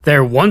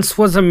There once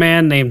was a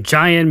man named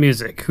Giant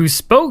Music who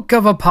spoke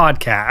of a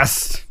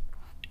podcast.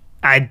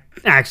 I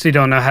actually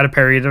don't know how to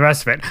parry the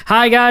rest of it.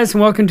 Hi guys,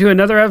 and welcome to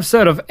another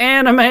episode of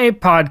Anime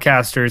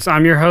Podcasters.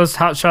 I'm your host,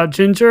 Hotshot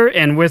Ginger,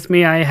 and with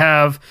me I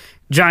have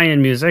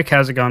Giant Music.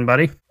 How's it going,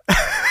 buddy?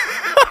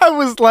 I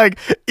was like,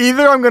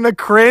 either I'm gonna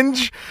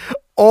cringe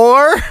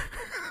or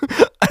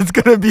it's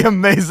gonna be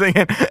amazing,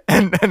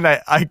 and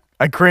I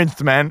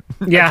cringed, man.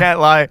 Yeah. I can't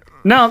lie.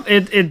 No,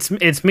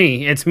 it's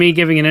me. It's me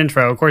giving an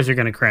intro. Of course you're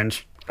gonna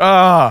cringe.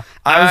 I'm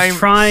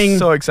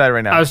so excited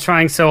right now. I was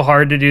trying so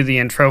hard to do the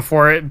intro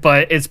for it,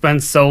 but it's been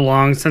so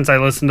long since I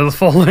listened to the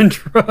full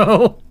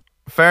intro.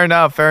 Fair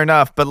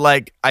enough. But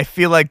like, I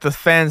feel like the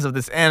fans of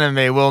this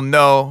anime will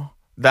know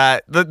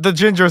that the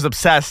Ginger is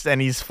obsessed,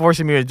 and he's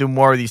forcing me to do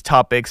more of these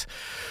topics.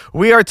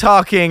 We are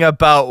talking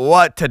about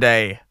what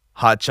today,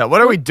 Hotshot? What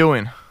are we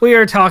doing? We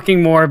are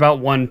talking more about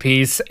One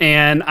Piece,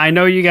 and I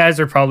know you guys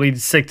are probably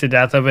sick to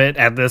death of it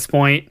at this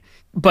point,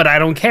 but I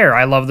don't care.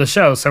 I love the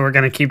show, so we're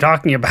going to keep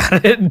talking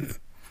about it.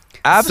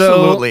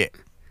 Absolutely.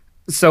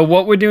 So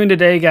what we're doing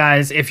today,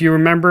 guys, if you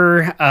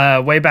remember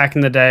way back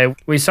in the day,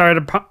 we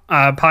started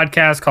a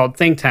podcast called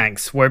Think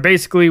Tanks, where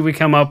basically we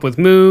come up with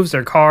moves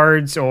or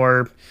cards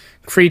or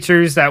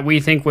creatures that we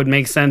think would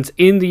make sense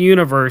in the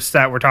universe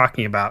that we're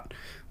talking about.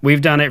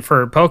 We've done it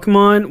for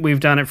Pokemon, we've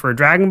done it for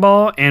Dragon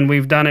Ball, and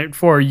we've done it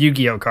for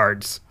Yu-Gi-Oh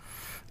cards.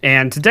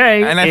 And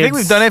today, and I think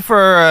we've done it for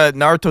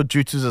Naruto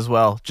Jutsus as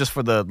well, just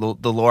for the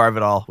lore of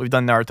it all. We've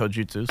done Naruto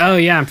Jutsus. Oh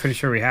yeah, I'm pretty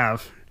sure we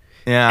have.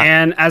 Yeah.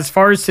 And as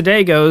far as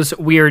today goes,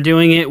 we are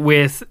doing it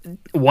with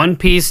One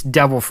Piece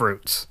Devil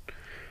Fruits.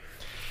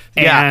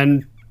 Yeah.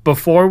 And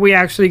before we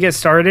actually get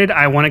started,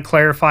 I want to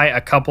clarify a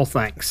couple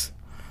things.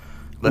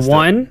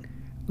 One,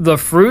 the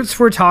fruits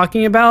we're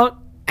talking about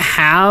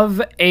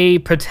have a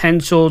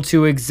potential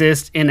to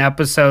exist in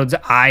episodes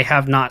I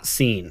have not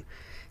seen.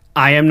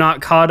 I am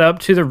not caught up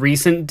to the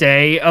recent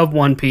day of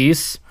One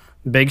Piece.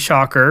 Big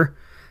shocker.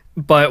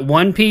 But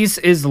One Piece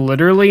is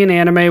literally an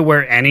anime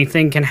where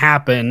anything can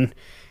happen.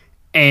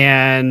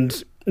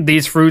 And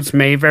these fruits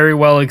may very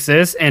well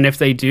exist. And if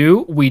they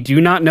do, we do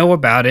not know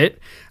about it.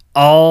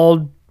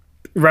 All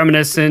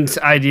reminiscent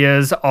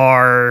ideas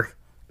are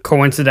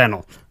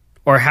coincidental.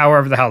 Or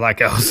however the hell that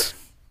goes.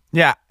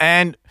 Yeah,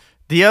 and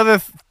the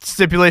other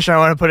stipulation I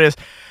want to put is,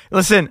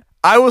 listen,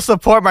 I will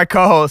support my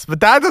co-host,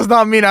 but that does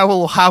not mean I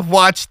will have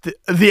watched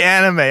the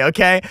anime,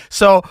 okay?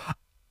 So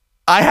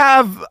I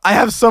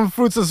have some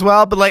fruits as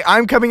well, but like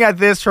I'm coming at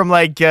this from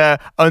like a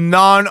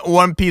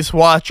non-One Piece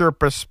watcher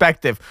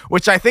perspective,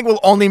 which I think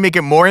will only make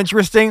it more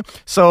interesting.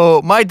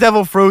 So my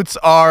devil fruits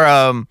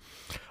are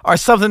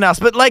something else.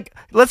 But like,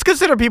 let's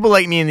consider people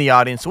like me in the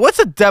audience. What's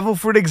a devil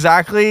fruit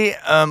exactly?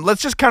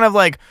 Let's just kind of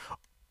like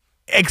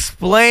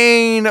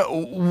explain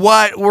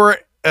what we're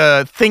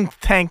think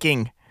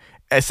tanking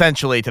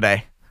essentially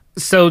today.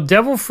 So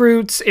devil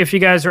fruits, if you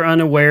guys are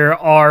unaware,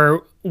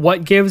 are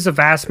what gives a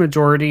vast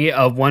majority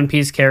of One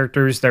Piece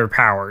characters their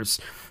powers.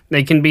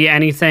 They can be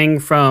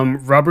anything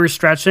from rubber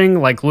stretching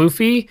like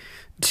Luffy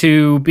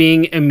to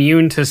being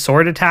immune to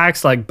sword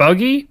attacks like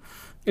Buggy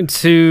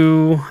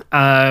to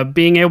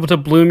being able to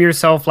bloom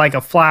yourself like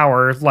a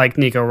flower like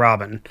Nico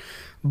Robin.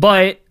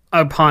 But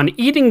upon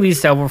eating these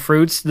devil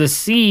fruits, the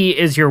sea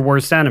is your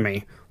worst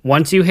enemy.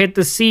 Once you hit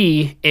the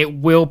sea, it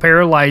will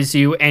paralyze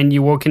you and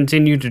you will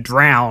continue to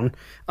drown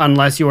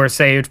unless you are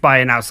saved by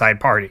an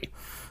outside party.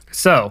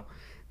 So,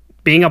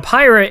 being a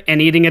pirate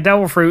and eating a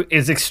devil fruit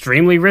is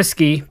extremely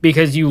risky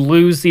because you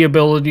lose the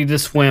ability to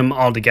swim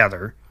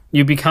altogether.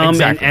 You become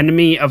an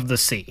enemy of the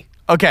sea.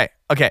 Okay.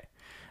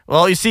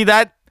 Well, you see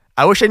that?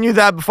 I wish I knew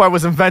that before I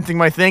was inventing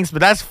my things, but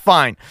that's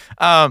fine.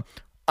 I'm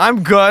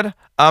good.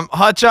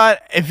 Hotshot,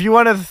 if you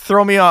want to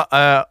throw me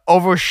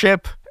over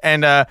ship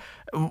and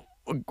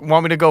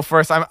want me to go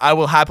first, I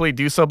will happily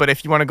do so. But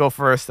if you want to go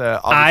first,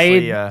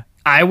 obviously,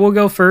 I will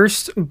go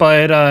first.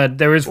 But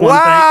there is one thing.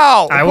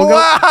 I will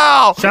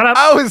go. Shut up.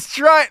 I was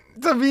trying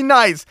to be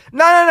nice.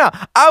 No.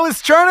 I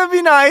was trying to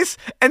be nice,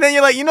 and then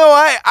you're like, you know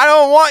what? I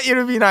don't want you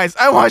to be nice.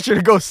 I want you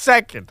to go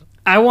second.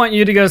 I want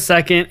you to go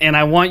second, and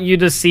I want you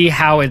to see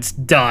how it's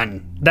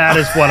done. That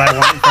is what I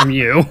want from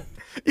you.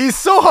 He's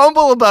so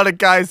humble about it,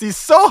 guys. He's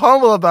so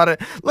humble about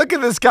it. Look at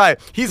this guy.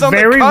 He's on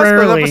Very the cusp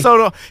rarely. of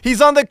episode.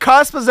 He's on the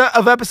cusp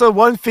of episode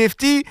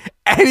 150,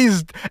 and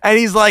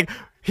he's like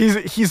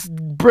he's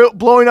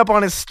blowing up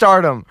on his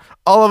stardom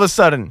all of a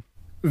sudden.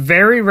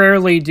 Very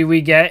rarely do we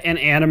get an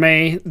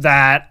anime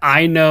that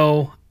I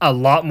know a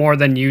lot more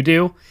than you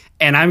do,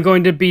 and I'm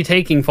going to be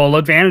taking full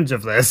advantage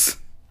of this.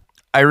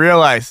 I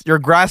realize you're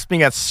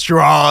grasping at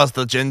straws,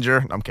 the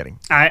Ginger. I'm kidding.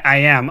 I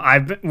am.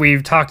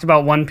 We've talked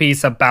about One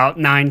Piece about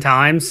 9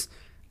 times,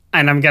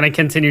 and I'm going to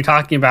continue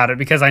talking about it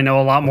because I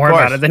know a lot more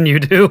about it than you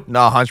do.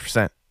 No,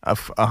 100%.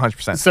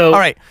 100%. So, all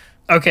right.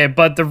 Okay,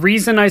 but the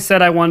reason I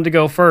said I wanted to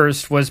go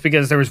first was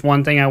because there was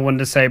one thing I wanted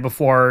to say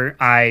before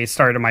I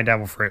started my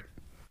devil fruit.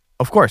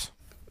 Of course.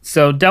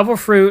 So devil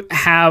fruit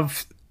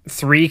have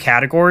 3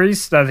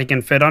 categories that they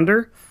can fit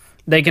under.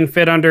 They can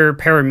fit under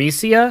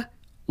Paramecia,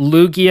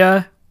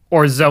 Lugia,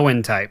 or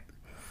Zoan type.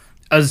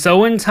 A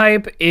Zoan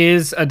type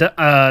is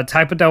a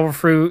type of devil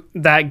fruit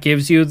that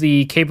gives you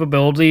the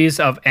capabilities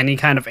of any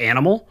kind of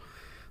animal,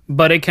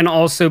 but it can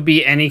also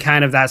be any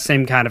kind of that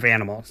same kind of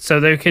animal. So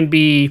there can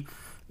be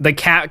the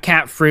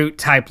cat fruit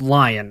type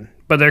lion,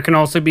 but there can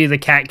also be the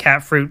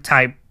cat fruit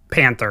type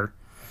panther.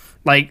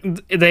 Like,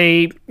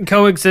 they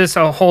coexist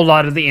a whole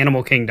lot of the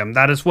animal kingdom.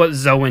 That is what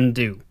Zoan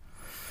do.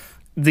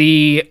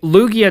 The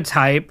Lugia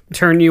type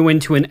turn you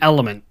into an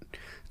element.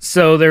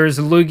 So there's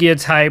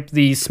Lugia type,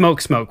 the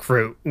smoke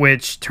fruit,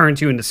 which turns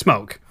you into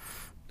smoke.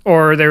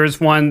 Or there's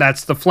one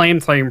that's the flame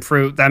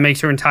fruit that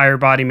makes your entire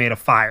body made of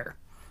fire.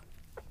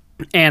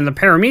 And the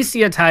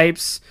Paramecia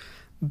types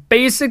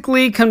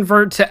basically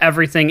convert to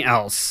everything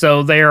else.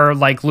 So they are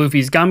like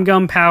Luffy's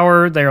Gum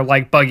power, they're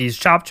like Buggy's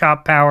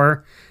Chop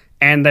power,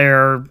 and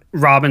they're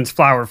Robin's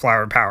Flower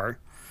power.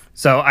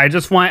 So I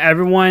just want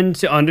everyone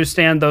to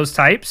understand those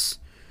types,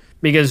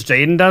 because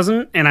Jaden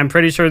doesn't, and I'm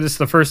pretty sure this is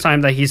the first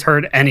time that he's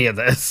heard any of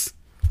this.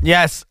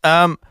 Yes.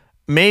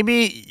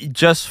 Maybe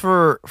just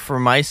for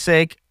my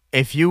sake,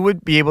 if you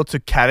would be able to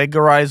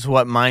categorize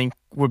what mine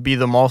would be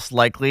the most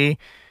likely,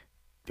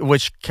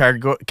 which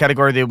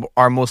category they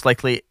are most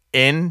likely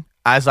in,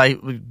 as I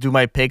do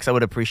my picks, I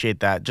would appreciate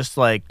that. Just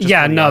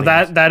yeah, no,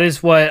 that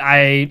is what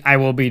I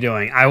will be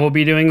doing. I will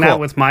be doing that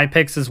with my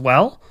picks as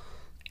well.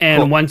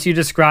 And once you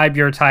describe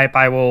your type,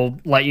 I will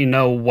let you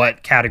know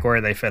what category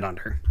they fit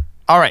under.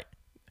 All right.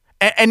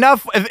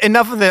 Enough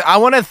of this. I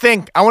want to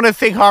think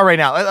hard right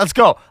now. Let's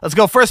go.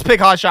 First pick,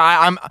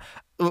 Hotshot.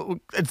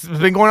 It's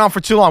been going on for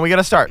too long. We got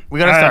to start. All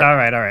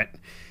right.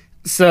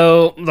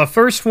 So the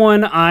first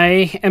one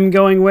I am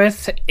going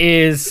with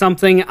is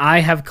something I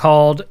have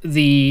called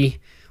the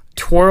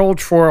Twirl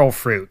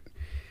fruit.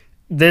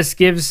 This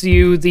gives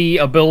you the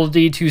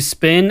ability to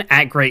spin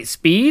at great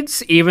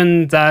speeds,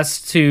 even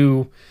thus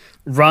to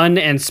run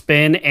and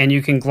spin, and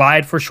you can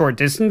glide for short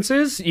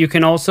distances. You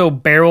can also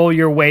barrel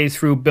your way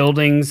through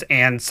buildings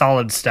and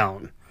solid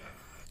stone.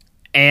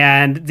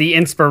 And the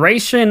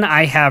inspiration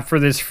I have for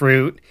this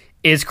fruit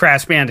is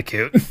Crash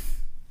Bandicoot.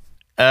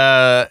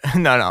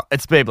 No,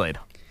 it's Beyblade.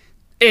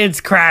 It's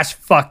Crash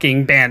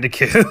fucking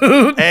Bandicoot.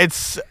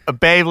 It's a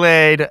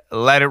Beyblade.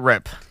 Let it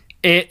rip.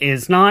 It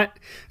is not.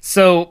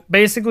 So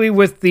basically,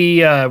 with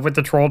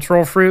the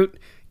Twirl fruit,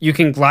 you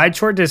can glide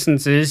short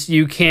distances.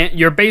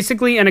 You're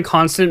basically in a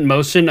constant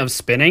motion of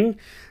spinning.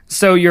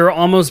 So you're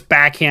almost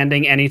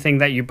backhanding anything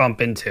that you bump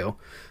into.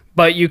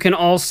 But you can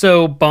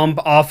also bump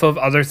off of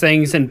other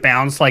things and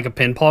bounce like a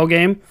pinball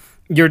game.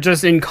 You're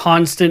just in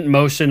constant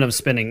motion of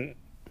spinning.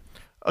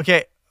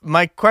 Okay,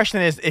 my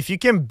question is, if you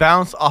can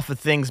bounce off of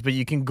things, but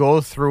you can go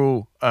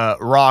through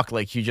rock,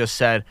 like you just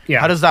said,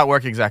 how does that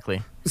work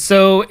exactly?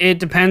 So it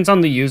depends on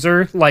the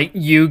user. Like,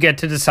 you get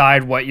to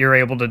decide what you're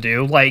able to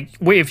do. Like,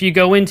 if you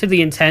go into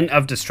the intent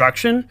of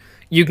destruction,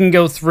 you can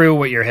go through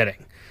what you're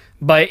hitting.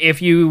 But if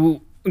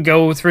you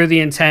go through the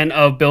intent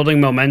of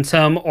building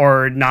momentum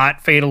or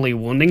not fatally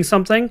wounding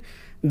something,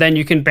 then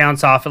you can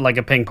bounce off it like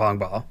a ping pong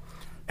ball.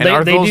 And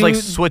are those like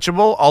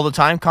switchable all the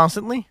time,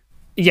 constantly?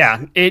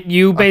 Yeah,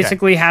 you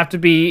basically have to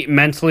be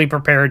mentally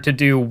prepared to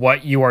do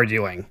what you are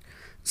doing.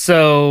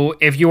 So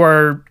if you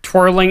are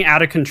twirling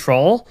out of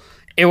control,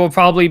 it will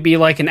probably be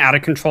like an out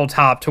of control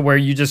top to where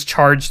you just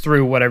charge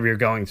through whatever you're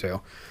going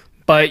through.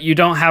 But you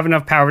don't have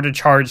enough power to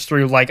charge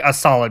through like a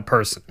solid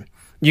person.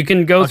 You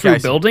can go through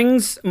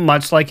buildings,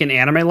 much like in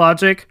anime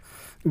logic,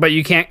 but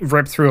you can't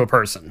rip through a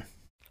person.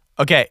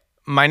 Okay,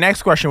 my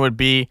next question would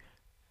be,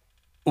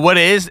 what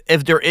is,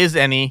 if there is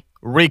any,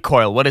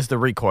 recoil? What is the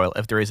recoil,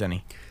 if there is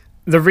any?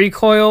 The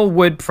recoil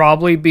would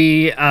probably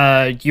be,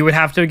 you would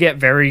have to get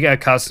very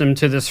accustomed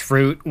to this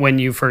fruit when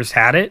you first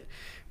had it,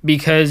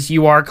 because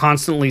you are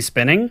constantly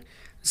spinning.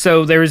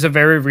 So there is a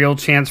very real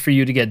chance for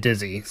you to get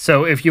dizzy.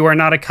 So if you are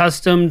not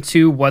accustomed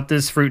to what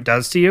this fruit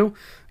does to you,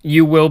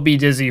 you will be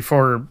dizzy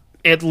for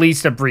at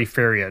least a brief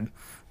period.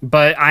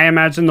 But I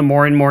imagine the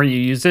more and more you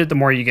use it, the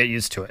more you get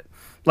used to it.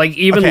 Like,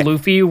 even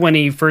Luffy, when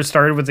he first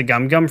started with the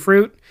Gum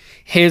fruit,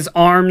 his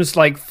arms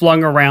like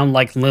flung around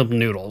like limp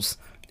noodles.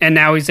 And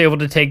now he's able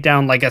to take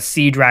down like a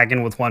sea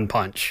dragon with one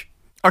punch.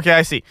 Okay,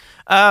 I see.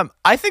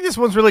 I think this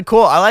one's really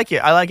cool. I like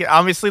it.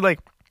 Obviously, like,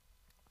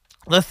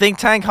 the think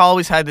tank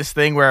always had this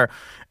thing where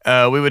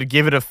we would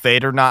give it a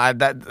fate or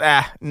not.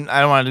 I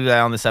don't want to do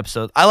that on this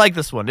episode. I like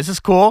this one. This is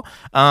cool.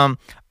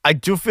 I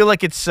do feel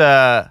like it's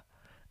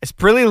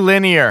pretty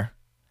linear.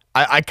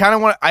 I kind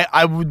of want.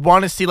 I would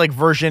want to see like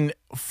version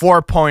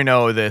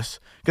 4.0 of this,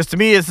 because to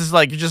me this is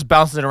like you're just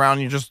bouncing it around.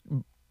 And you're just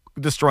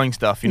destroying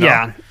stuff. You know?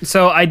 Yeah.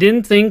 So I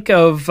didn't think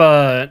of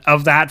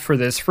that for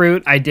this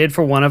fruit. I did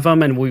for one of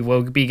them, and we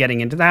will be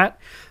getting into that.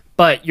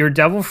 But your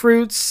devil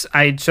fruits,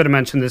 I should have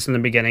mentioned this in the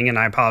beginning, and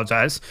I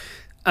apologize.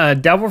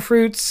 Devil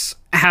fruits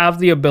have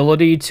the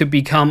ability to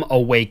become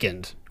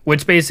awakened,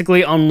 which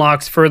basically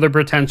unlocks further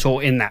potential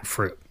in that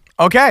fruit.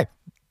 Okay.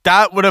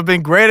 That would have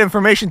been great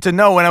information to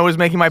know when I was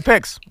making my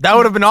picks. That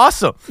would have been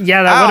awesome.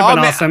 Yeah, that would have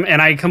been awesome,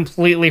 and I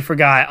completely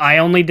forgot. I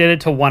only did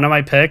it to one of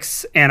my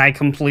picks, and I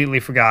completely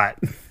forgot.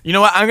 You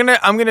know what?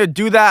 I'm gonna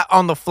do that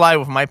on the fly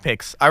with my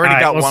picks. I already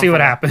got one. We'll see what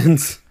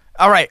happens.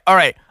 All right.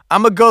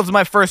 I'm gonna go to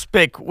my first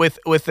pick with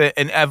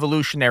an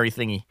evolutionary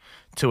thingy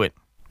to it.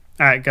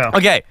 All right, go.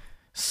 Okay,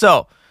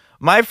 so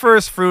my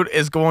first fruit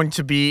is going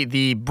to be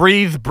the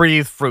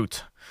breathe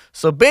fruit.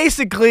 So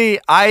basically,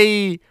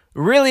 I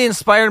really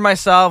inspired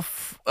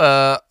myself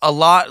a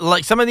lot.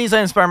 Like some of these,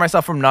 I inspired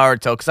myself from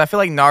Naruto because I feel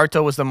like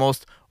Naruto was the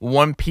most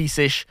One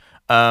Piece-ish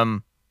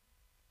anime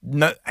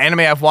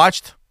I've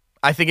watched.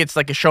 I think it's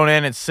like a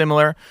shonen. It's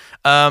similar.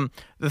 The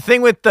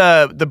thing with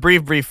the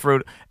breathe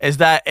fruit is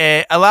that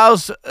it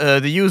allows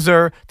the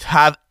user to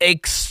have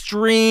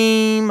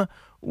extreme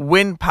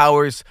wind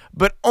powers,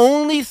 but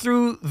only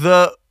through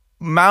the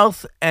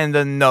mouth and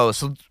the nose.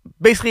 So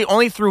basically,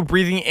 only through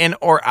breathing in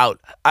or out.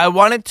 I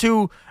wanted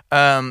to.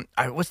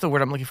 What's the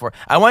word I'm looking for?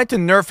 I wanted to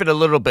nerf it a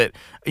little bit.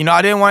 You know,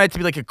 I didn't want it to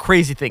be like a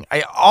crazy thing.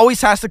 It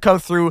always has to come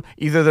through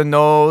either the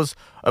nose,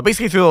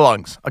 basically through the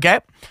lungs.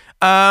 Okay.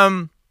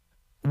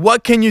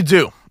 What can you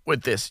do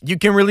with this? You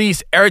can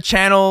release air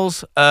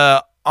channels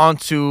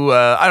onto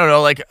I don't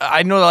know, like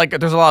I know like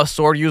there's a lot of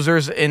sword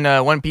users in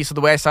One Piece. So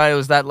the way I saw it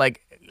was that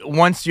like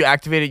once you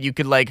activate it, you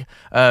could like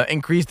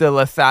increase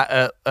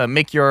the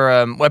make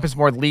your weapons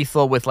more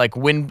lethal with like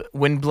wind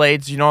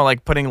blades. You know,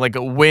 like putting like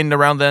a wind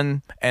around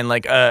them and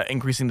like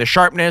increasing the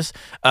sharpness.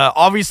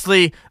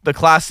 Obviously, the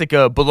classic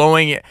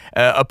blowing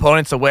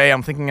opponents away.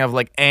 I'm thinking of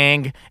like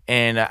Aang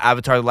and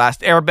Avatar: The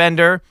Last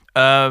Airbender.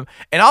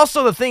 And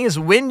also the thing is,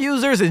 wind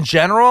users in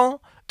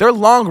general, they're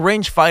long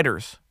range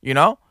fighters. You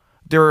know,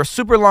 they're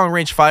super long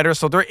range fighters,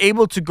 so they're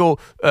able to go.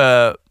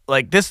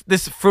 Like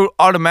this fruit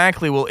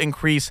automatically will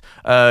increase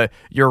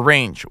your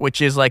range,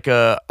 which is like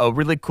a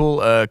really cool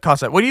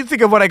concept. What do you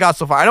think of what I got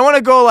so far? I don't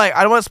want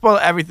to spoil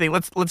everything.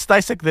 Let's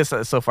dissect this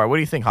so far. What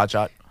do you think,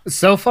 Hotshot?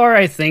 So far,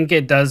 I think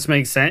it does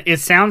make sense. It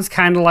sounds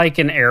kind of like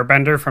an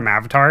airbender from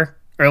Avatar,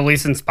 or at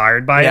least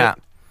inspired by it.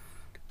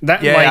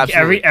 That like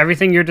absolutely.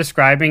 Everything you're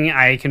describing,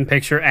 I can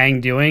picture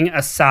Aang doing,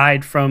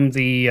 aside from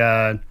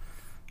the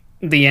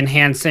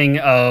enhancing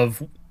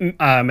of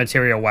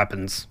material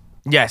weapons.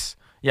 Yes,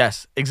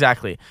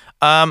 exactly.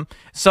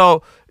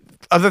 So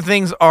other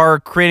things are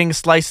creating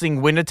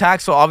slicing wind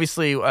attacks. So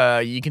obviously,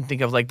 you can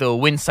think of like the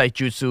wind sight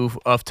jutsu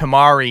of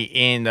Tamari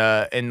in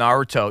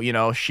Naruto. You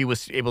know, she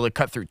was able to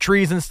cut through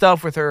trees and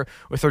stuff with her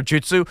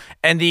jutsu.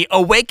 And the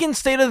awakened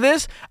state of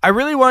this, I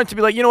really want it to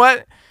be like, you know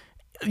what?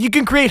 You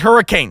can create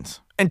hurricanes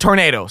and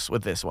tornadoes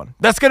with this one.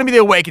 That's going to be the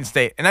awakened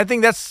state. And I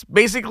think that's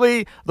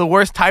basically the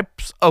worst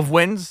types of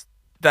winds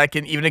that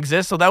can even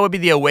exist. So that would be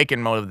the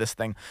awakened mode of this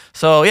thing.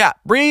 So yeah,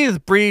 breathe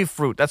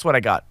fruit. That's what I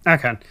got.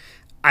 Okay.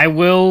 I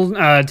will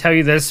tell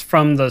you this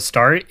from the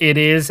start. It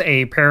is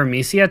a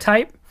Paramecia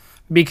type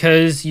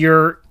because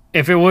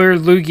if it were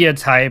Lugia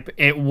type,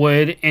 it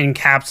would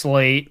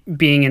encapsulate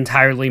being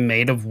entirely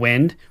made of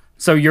wind.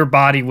 So your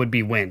body would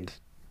be wind.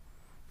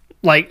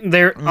 Like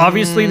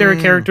obviously there are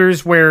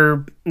characters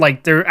where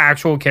like they're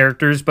actual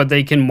characters, but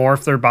they can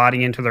morph their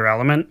body into their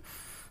element.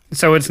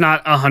 So it's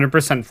not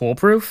 100%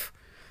 foolproof.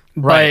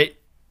 Right.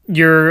 But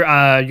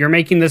you're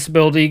making this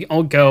ability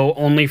go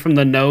only from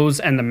the nose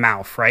and the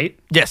mouth, right?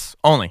 Yes,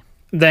 only.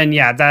 Then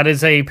yeah, that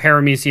is a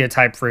Paramecia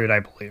type fruit, I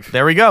believe.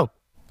 There we go.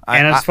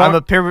 I'm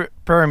a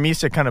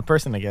Paramecia kind of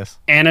person, I guess.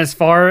 And as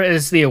far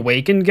as the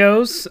awakened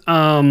goes,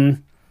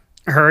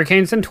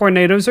 hurricanes and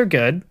tornadoes are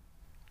good.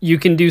 You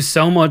can do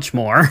so much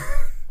more.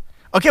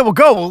 Okay, well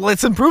go. Well,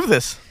 let's improve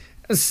this.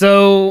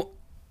 So,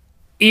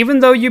 even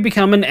though you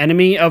become an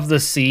enemy of the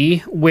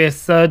sea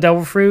with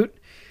Devil Fruit,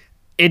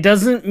 it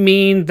doesn't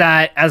mean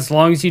that as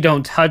long as you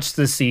don't touch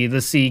the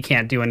sea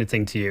can't do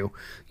anything to you.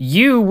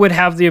 You would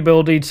have the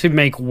ability to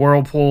make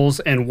whirlpools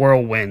and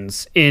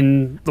whirlwinds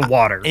in the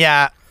water.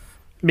 Yeah.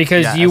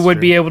 Because you would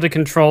be able to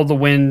control the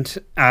wind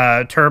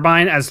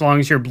turbine as long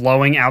as you're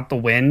blowing out the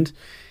wind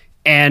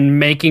and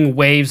making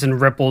waves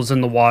and ripples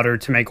in the water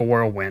to make a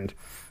whirlwind.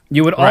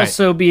 You would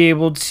also be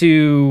able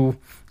to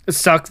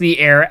suck the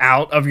air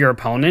out of your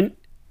opponent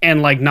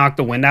and like knock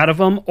the wind out of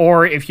them.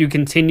 Or if you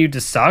continue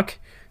to suck,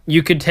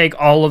 you could take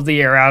all of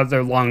the air out of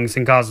their lungs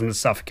and cause them to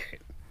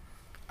suffocate.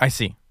 I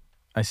see.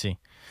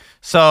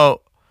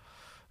 So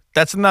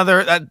that's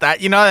another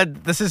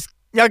this is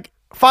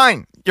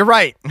fine. You're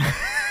right.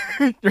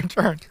 Your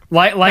turn.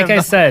 Like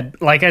I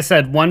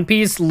said, One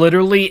Piece,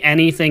 literally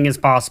anything is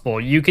possible.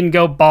 You can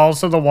go balls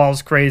to the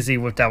walls crazy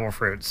with Devil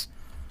Fruits.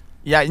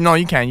 Yeah, no,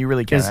 you can. You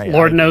really can.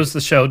 Lord knows the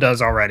show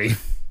does already.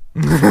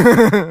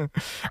 I'm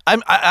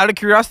out of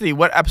curiosity,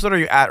 what episode are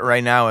you at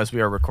right now as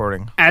we are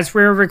recording? As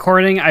we're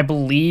recording, I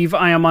believe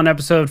I am on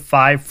episode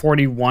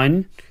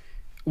 541,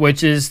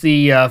 which is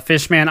the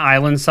Fishman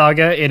Island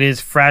saga. It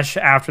is fresh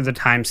after the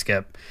time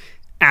skip.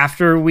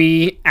 After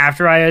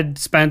I had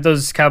spent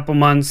those couple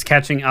months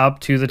catching up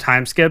to the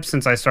time skip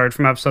since I started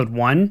from episode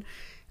 1,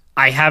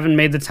 I haven't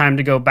made the time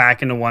to go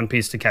back into One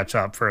Piece to catch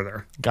up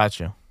further. Got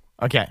you.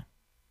 Okay.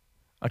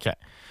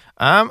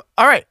 All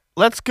right.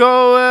 Let's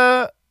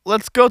go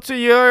to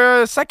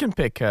your second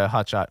pick,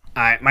 Hotshot.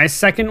 All right. My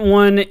second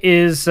one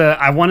is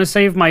I want to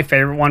save my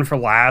favorite one for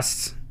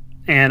last,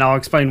 and I'll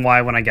explain why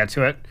when I get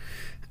to it.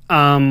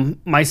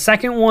 My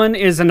second one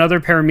is another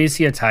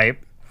Paramecia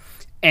type.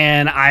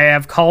 and I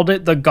have called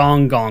it the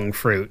Gong Gong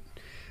fruit.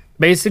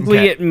 Basically,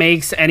 Okay. it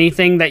makes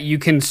anything that you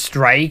can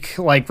strike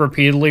like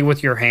repeatedly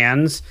with your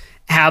hands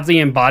have the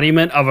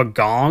embodiment of a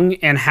gong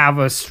and have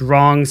a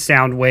strong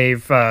sound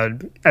wave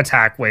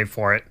attack wave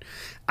for it.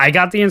 I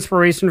got the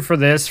inspiration for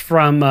this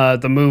from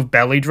the move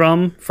Belly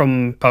Drum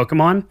from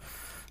Pokemon,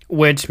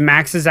 which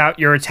maxes out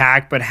your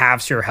attack but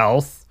halves your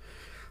health.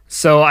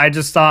 So I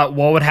just thought,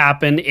 what would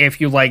happen if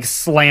you like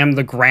slam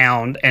the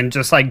ground and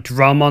just like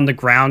drum on the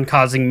ground,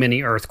 causing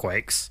mini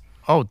earthquakes?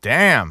 Oh,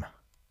 damn.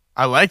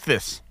 I like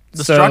this.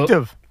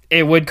 Destructive. So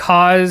it would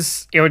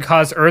cause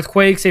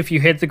earthquakes if you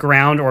hit the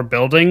ground or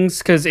buildings,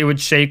 because it would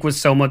shake with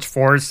so much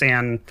force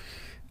and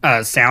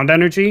sound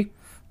energy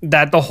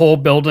that the whole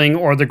building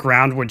or the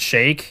ground would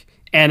shake,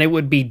 and it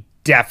would be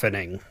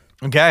deafening.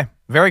 Okay.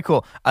 Very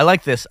cool. I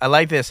like this.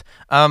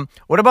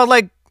 What about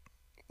like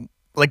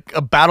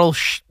a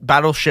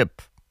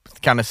battleship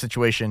kind of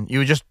situation? You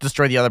would just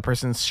destroy the other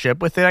person's ship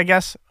with it, I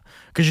guess.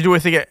 Could you do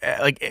anything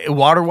like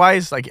water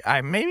wise? Like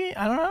I don't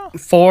know.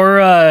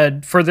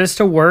 For this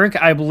to work,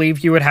 I believe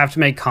you would have to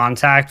make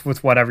contact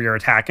with whatever you're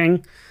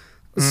attacking.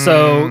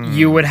 So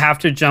you would have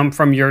to jump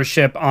from your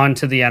ship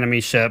onto the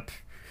enemy ship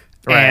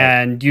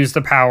and use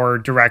the power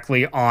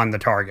directly on the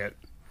target.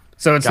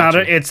 So it's not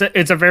it's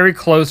a very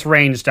close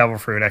range devil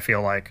fruit, I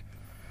feel like.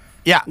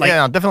 Yeah,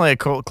 no, definitely a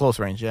close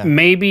range. Yeah.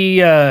 Maybe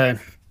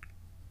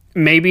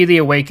the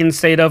awakened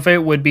state of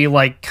it would be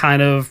like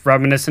kind of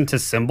reminiscent to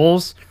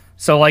cymbals.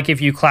 So like if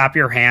you clap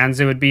your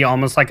hands, it would be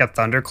almost like a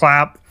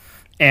thunderclap,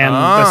 and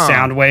the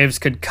sound waves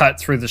could cut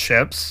through the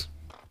ships.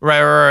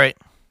 Right.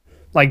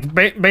 Like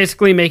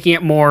basically making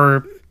it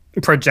more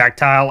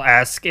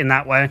projectile-esque in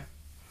that way.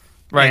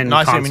 Right. No,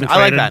 I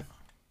like that.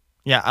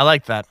 Yeah, I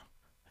like that.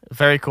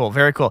 Very cool.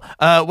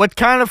 What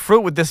kind of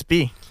fruit would this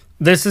be?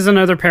 This is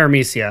another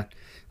Paramecia.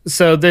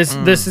 So this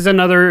is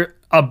another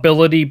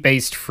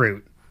ability-based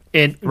fruit.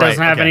 It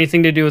doesn't have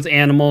anything to do with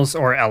animals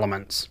or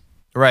elements.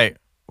 Right.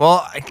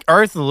 Well,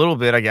 Earth a little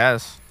bit, I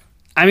guess.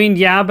 I mean,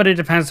 yeah, but it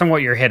depends on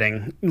what you're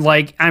hitting.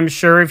 Like, I'm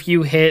sure if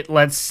you hit,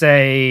 let's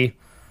say,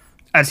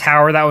 a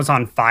tower that was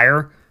on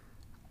fire,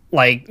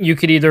 like, you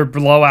could either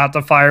blow out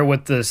the fire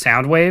with the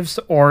sound waves,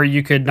 or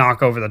you could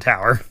knock over the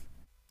tower.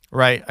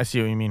 Right. I see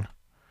what you mean.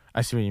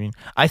 I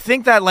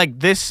think that,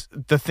 like,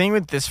 the thing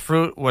with this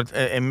fruit, what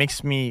it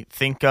makes me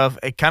think of,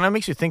 it kind of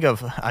makes you think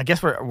of, I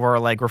guess we're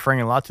like,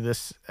 referring a lot to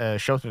this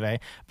show today,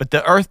 but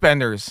the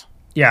Earthbenders.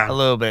 Yeah. A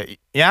little bit.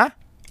 Yeah?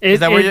 Is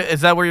that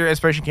where your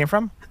inspiration came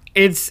from?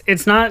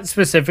 It's not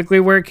specifically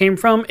where it came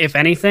from. If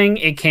anything,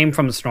 it came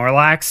from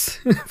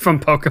Snorlax from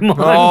Pokemon.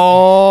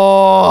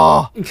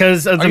 Oh,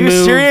 because of the Are you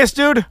move. serious,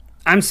 dude?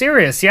 I'm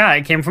serious. Yeah,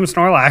 it came from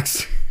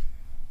Snorlax.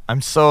 I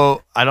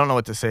don't know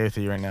what to say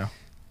to you right now.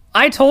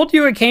 I told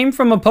you it came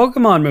from a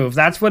Pokemon move.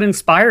 That's what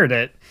inspired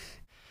it.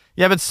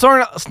 Yeah, but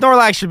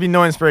Snorlax should be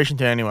no inspiration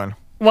to anyone.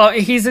 Well,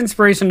 he's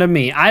inspiration to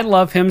me. I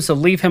love him, so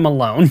leave him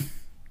alone.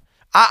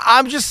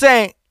 I'm just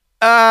saying.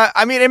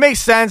 I mean, it makes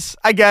sense.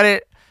 I get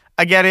it,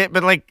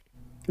 but like,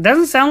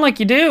 Doesn't sound like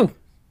you do.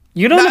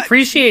 You don't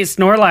appreciate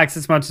Snorlax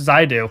as much as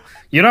I do.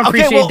 You don't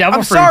appreciate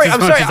Devil Fruits as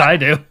much as I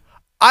do.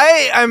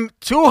 I am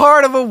too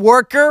hard of a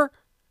worker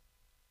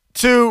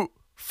to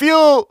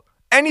feel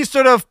any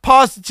sort of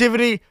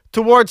positivity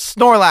towards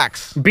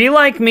Snorlax. Be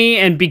like me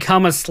and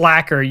become a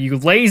slacker, you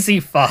lazy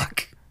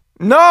fuck.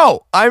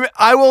 No,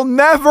 I will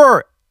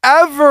never,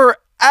 ever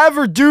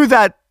do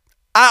that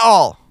at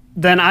all.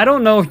 Then I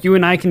don't know if you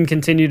and I can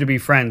continue to be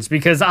friends,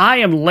 because I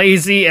am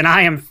lazy and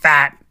I am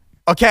fat.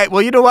 Okay,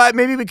 well, you know what?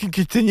 Maybe we can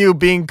continue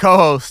being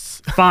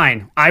co-hosts.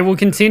 Fine. I will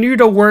continue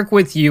to work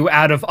with you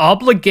out of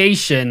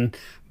obligation,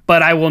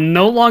 but I will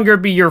no longer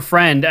be your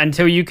friend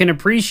until you can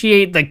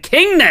appreciate the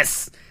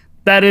kingness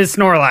that is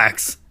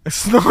Snorlax.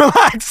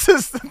 Snorlax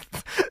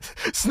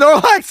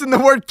and the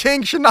word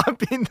king should not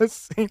be in the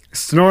same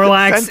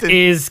Snorlax sentence.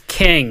 is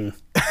king.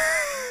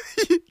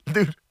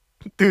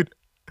 Dude,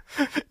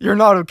 you're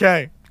not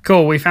okay.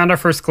 Cool, we found our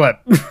first clip.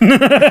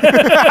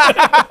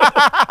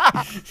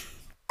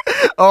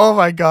 Oh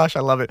my gosh, I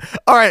love it.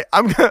 All right,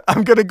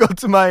 I'm gonna go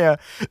to my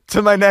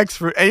next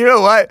fruit, and you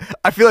know what?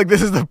 I feel like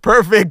this is the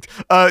perfect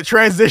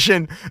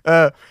transition.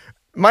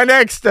 My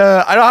next,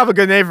 I don't have a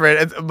good name for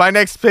it. My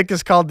next pick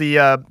is called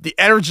the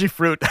energy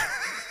fruit.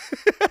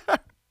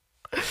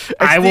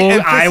 I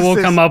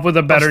will come up with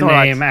a better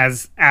name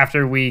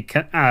after we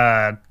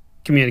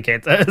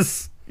communicate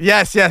this.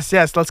 Yes.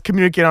 Let's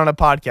communicate on a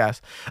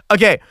podcast.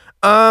 Okay.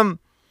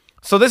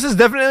 So this is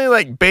definitely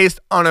like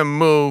based on a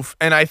move,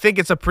 and I think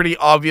it's a pretty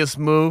obvious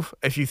move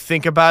if you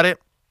think about it.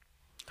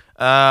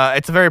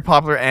 It's a very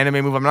popular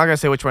anime move. I'm not gonna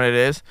say which one it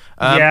is.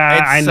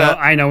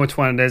 I know which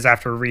one it is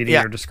after reading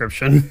your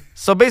description.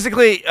 So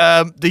basically,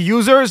 the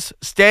users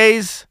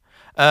stays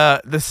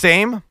the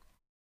same.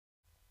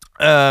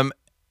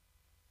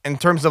 In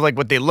terms of like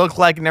what they look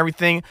like and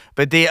everything,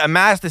 but they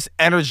amass this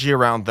energy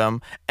around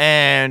them,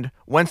 and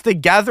once they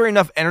gather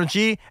enough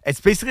energy,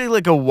 it's basically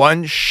like a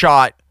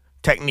one-shot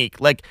technique.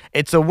 Like,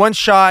 it's a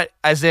one-shot,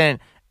 as in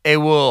it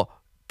will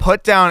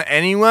put down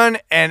anyone,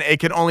 and it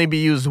can only be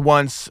used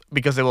once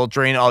because it will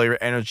drain all your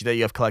energy that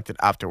you have collected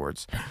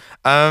afterwards.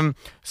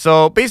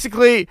 So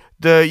basically,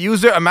 the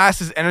user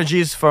amasses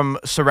energies from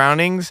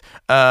surroundings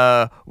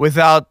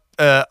without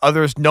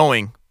others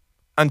knowing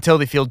until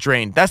they feel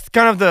drained. That's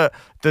kind of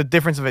the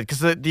difference of it, because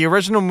the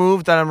original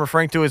move that I'm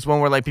referring to is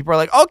one where like people are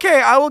like,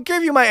 okay, I will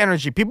give you my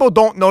energy. People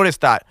don't notice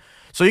that.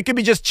 So you could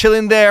be just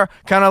chilling there,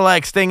 kind of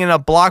like staying in a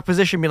block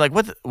position, be like,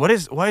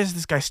 why is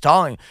this guy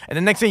stalling? And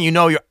the next thing you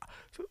know, you're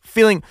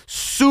feeling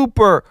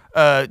super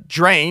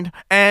drained,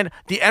 and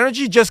the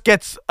energy just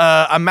gets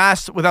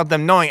amassed without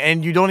them knowing,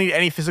 and you don't need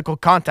any physical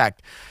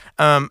contact.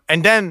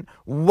 And then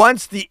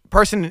once the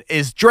person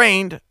is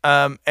drained,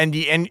 and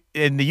the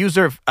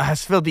user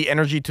has filled the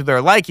energy to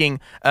their liking,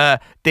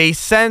 they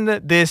send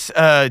this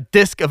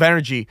disk of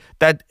energy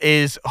that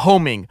is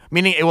homing,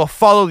 meaning it will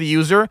follow the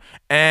user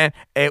and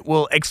it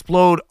will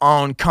explode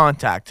on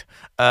contact.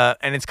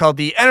 And it's called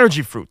the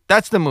energy fruit.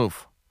 That's the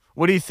move.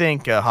 What do you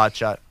think,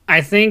 Hotshot?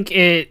 I think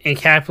it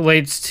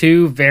encapsulates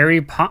two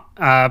very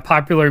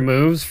popular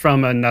moves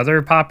from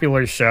another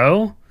popular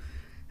show.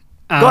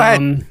 Go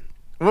ahead.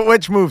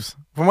 Which moves?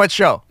 From what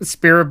show?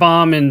 Spirit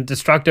Bomb and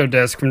Destructo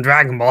Disc from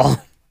Dragon Ball.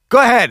 Go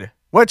ahead.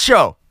 What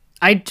show?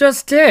 I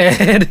just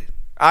did.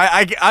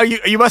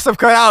 You must have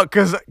cut out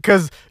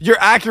because your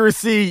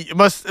accuracy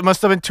must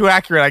have been too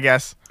accurate, I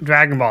guess.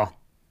 Dragon Ball.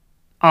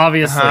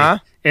 Obviously.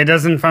 It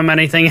isn't from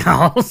anything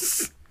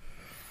else.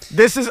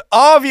 This is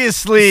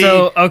obviously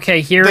so okay.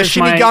 Here the is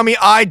Shinigami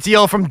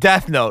ideal from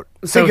Death Note.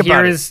 So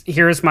here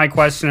is my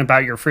question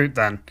about your fruit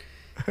then.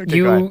 Okay,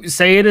 you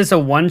say it is a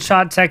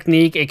one-shot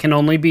technique. It can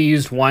only be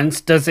used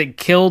once. Does it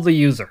kill the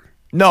user?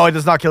 No, it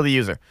does not kill the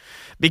user.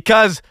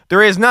 Because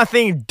there is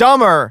nothing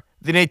dumber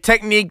than a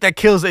technique that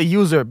kills a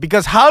user.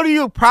 Because how do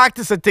you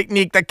practice a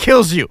technique that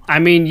kills you? I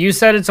mean, you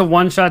said it's a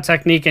one-shot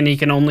technique and he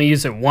can only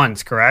use it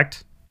once,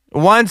 correct?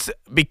 Once,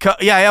 because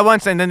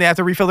once, and then they have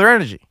to refill their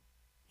energy.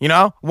 You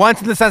know? Once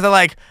in the sense that,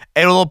 like,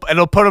 it'll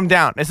put them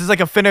down. This is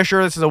like a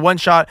finisher. This is a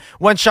one-shot.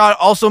 One-shot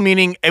also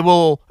meaning it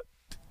will...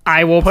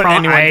 I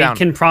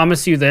can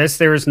promise you this.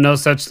 There is no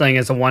such thing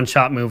as a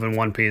one-shot move in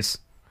One Piece.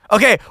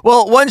 Okay,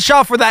 well, one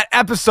shot for that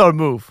episode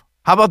move.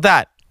 How about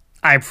that?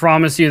 I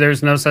promise you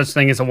there's no such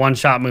thing as a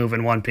one-shot move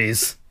in One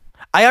Piece.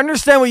 I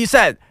understand what you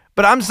said,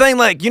 but I'm saying,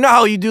 like, you know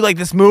how you do, like,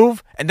 this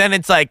move, and then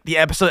it's, like, the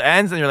episode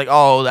ends, and you're like,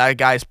 oh, that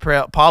guy's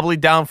probably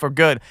down for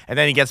good, and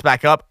then he gets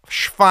back up.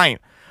 Fine.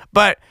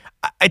 But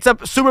it's a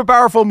super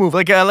powerful move,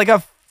 like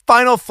a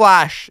Final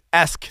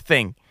Flash-esque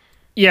thing.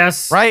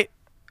 Yes. Right?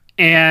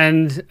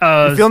 And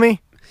you feel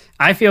me?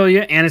 I feel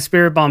you. And a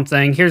Spirit Bomb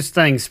thing. Here's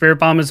the thing: Spirit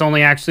Bomb is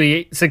only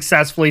actually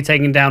successfully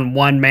taking down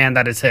one man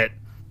that is hit.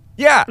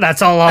 Yeah,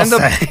 that's all I'll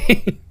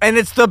say. And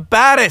it's the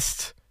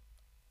baddest,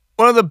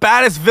 one of the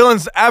baddest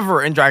villains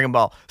ever in Dragon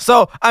Ball.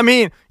 So I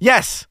mean,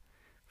 yes,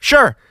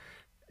 sure,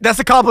 that's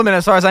a compliment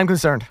as far as I'm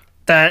concerned.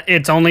 That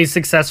it's only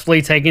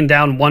successfully taken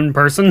down one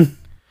person.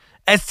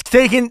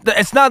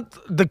 It's not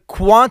the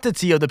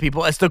quantity of the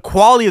people; it's the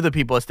quality of the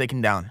people it's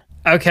taken down.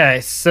 Okay,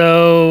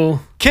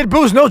 so Kid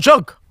Boo's no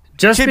joke.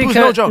 Boo's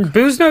no joke.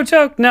 Boo's no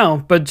joke,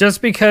 no. But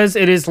just because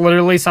it is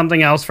literally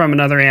something else from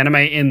another anime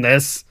in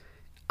this,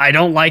 I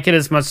don't like it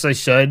as much as I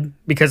should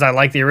because I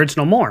like the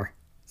original more.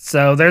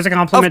 So there's a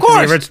compliment to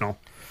the original.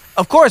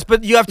 Of course,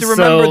 but you have to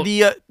remember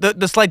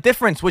the slight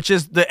difference, which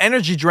is the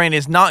energy drain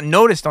is not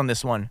noticed on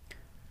this one.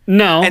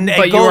 No,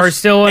 but you are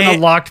still in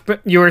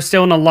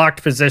a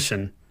locked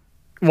position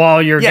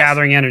while you're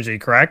gathering energy,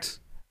 correct?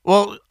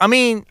 Well, I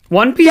mean,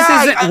 One Piece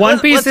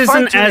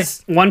isn't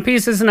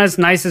as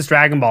nice as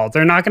Dragon Ball.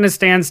 They're not going to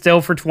stand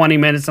still for 20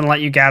 minutes and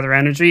let you gather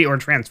energy or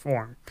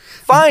transform.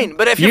 Fine,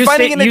 but if you're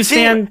fighting in a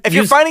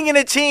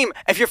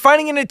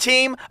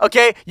team,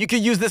 okay, you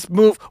could use this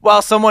move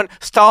while someone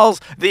stalls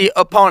the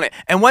opponent.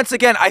 And once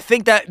again, I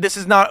think that this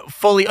is not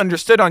fully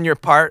understood on your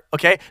part,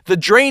 okay? The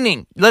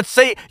draining. Let's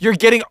say you're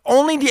getting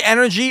only the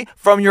energy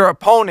from your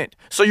opponent.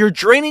 So you're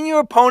draining your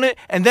opponent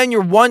and then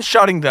you're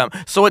one-shotting them.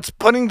 So it's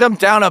putting them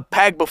down a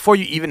peg before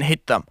you even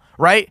hit them,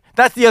 right?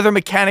 That's the other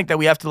mechanic that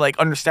we have to like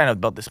understand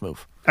about this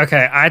move.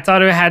 Okay, I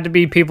thought it had to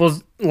be people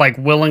like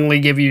willingly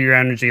give you your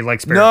energy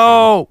like Spirit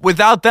Bomb.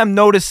 Without them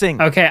noticing.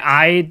 Okay,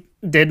 I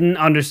didn't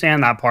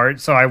understand that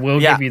part, so I will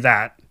give you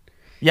that.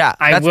 Yeah,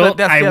 I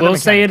will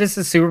say it is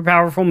a super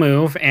powerful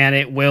move and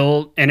it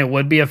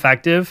would be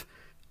effective.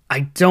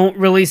 I don't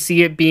really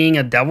see it being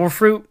a devil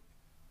fruit.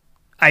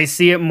 I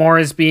see it more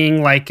as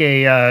being like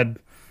an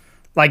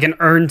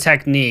earn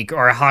technique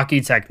or a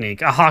hockey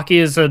technique. A hockey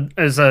is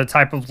a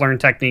type of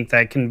learned technique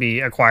that can be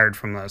acquired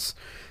from this.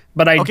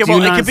 But it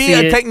could be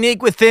a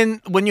technique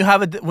within when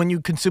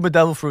you consume a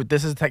devil fruit.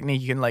 This is a technique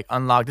you can like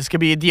unlock. This could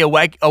be the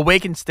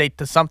awakened state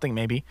to something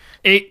maybe.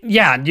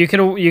 You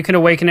can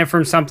awaken it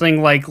from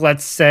something like,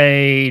 let's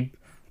say,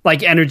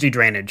 like energy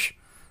drainage.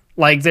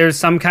 Like there's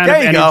some kind of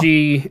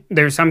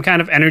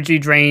energy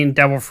drain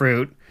devil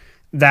fruit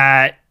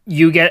that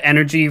you get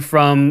energy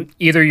from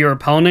either your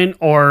opponent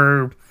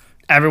or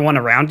everyone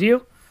around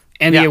you,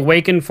 and the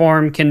awakened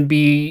form can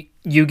be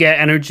you get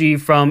energy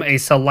from a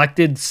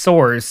selected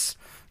source.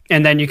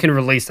 and then you can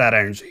release that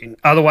energy.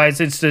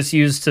 Otherwise, it's just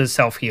used to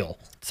self-heal.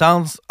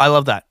 I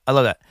love that.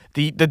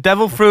 The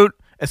devil fruit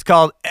is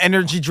called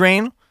Energy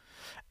Drain,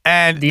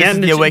 and this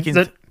is the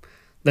Awakened.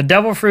 The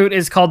devil fruit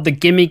is called the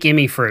Gimme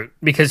Gimme fruit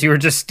because you were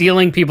just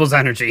stealing people's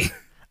energy.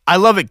 I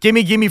love it.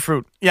 Gimme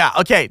fruit. Yeah,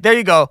 okay, there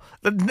you go.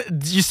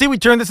 You see, we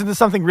turned this into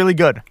something really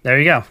good. There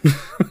you go.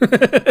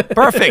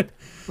 Perfect.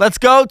 Let's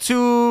go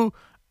to,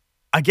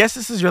 I guess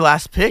this is your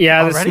last pick. Yeah,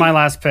 already? This is my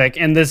last pick,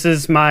 and this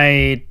is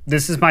my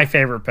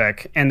favorite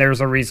pick, and there's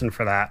a reason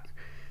for that.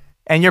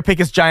 And your pick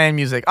is Giant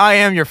Music. I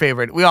am your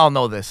favorite. We all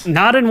know this.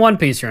 Not in One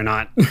Piece, you're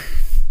not.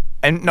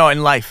 And no,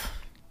 in life.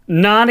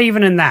 Not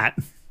even in that.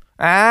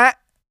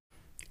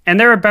 And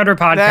there are better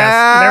podcasts.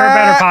 There are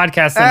better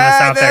podcasts than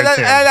us out there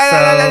too.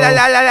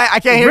 I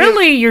can't hear you.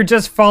 Really, you're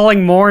just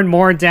falling more and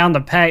more down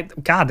the peg.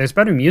 God, there's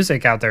better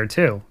music out there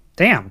too.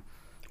 Damn.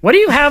 What do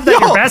you have that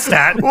you're best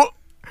at?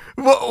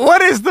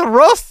 What is the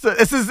roast?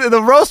 This is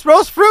the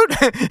roast fruit.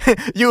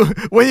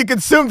 When you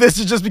consume this,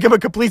 you just become a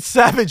complete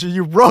savage, and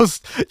you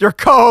roast your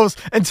co-host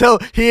until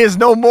he is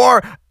no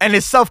more, and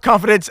his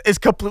self-confidence is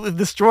completely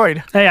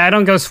destroyed. Hey, I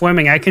don't go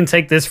swimming. I can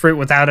take this fruit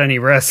without any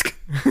risk.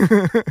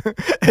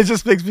 It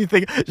just makes me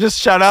think.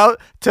 Just shout out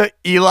to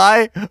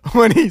Eli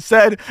when he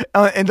said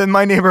in the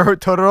My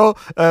Neighborhood Totoro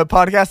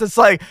podcast. It's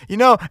like,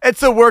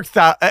 it's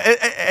a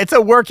it's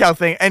a workout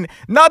thing, and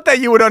not that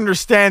you would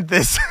understand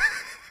this.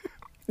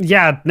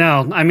 Yeah,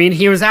 no. I mean,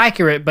 he was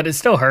accurate, but it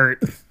still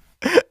hurt.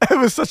 It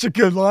was such a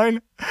good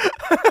line.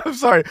 I'm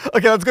sorry.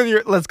 Okay, let's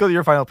go to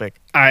your final pick.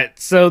 All right.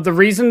 So the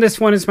reason this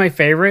one is my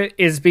favorite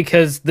is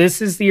because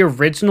this is the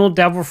original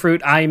devil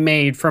fruit I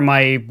made for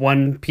my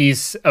One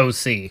Piece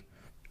OC.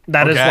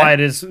 That is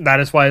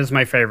why it is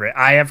my favorite.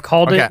 I have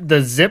called it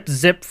the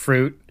Zip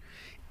fruit.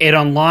 It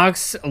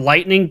unlocks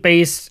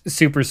lightning-based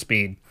super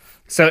speed.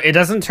 So it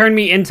doesn't turn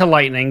me into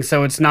lightning,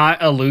 so it's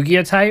not a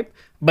Lugia type,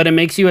 but it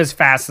makes you as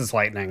fast as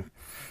lightning.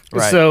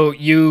 Right. So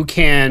you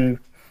can,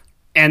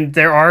 and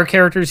there are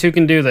characters who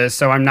can do this,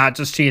 so I'm not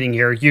just cheating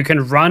here. You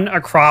can run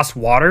across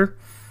water.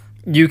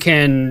 You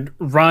can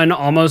run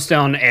almost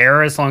on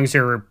air as long as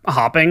you're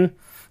hopping.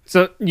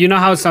 So you know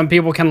how some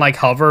people can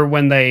hover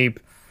when they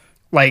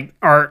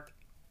are,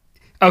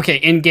 okay,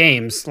 in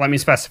games, let me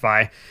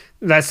specify,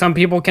 that some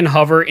people can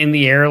hover in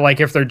the air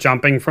if they're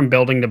jumping from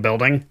building to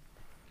building.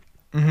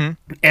 Mm-hmm.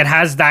 It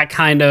has that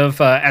kind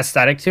of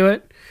aesthetic to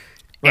it.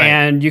 Right.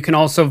 And you can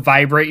also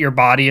vibrate your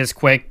body as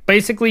quick.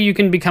 Basically, you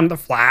can become the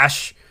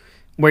Flash,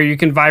 where you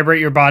can vibrate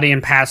your body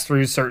and pass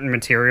through certain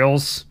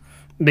materials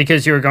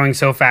because you're going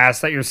so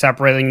fast that you're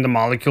separating the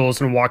molecules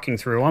and walking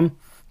through them.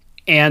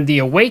 And the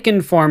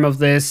awakened form of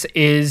this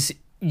is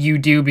you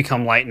do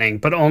become lightning,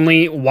 but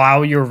only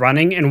while you're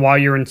running and while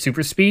you're in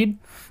super speed,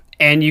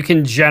 and you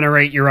can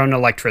generate your own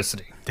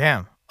electricity.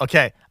 Damn.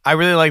 Okay. I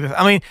really like this.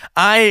 I mean,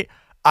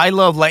 I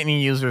love lightning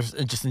users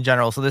just in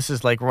general, so this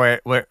is right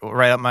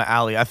up my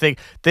alley. I think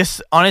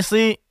this,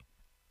 honestly,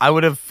 I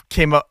would have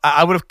come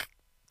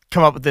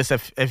up with this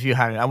if you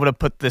hadn't. I would have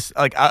put this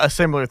a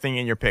similar thing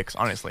in your picks,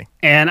 honestly.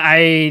 And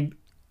I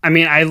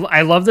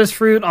love this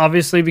fruit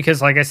obviously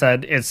because, like I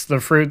said, it's the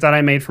fruit that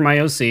I made for my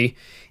OC,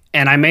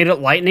 and I made it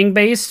lightning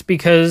based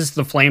because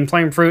the flame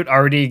fruit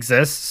already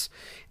exists.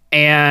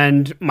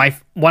 And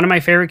one of my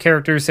favorite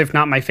characters, if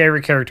not my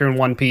favorite character in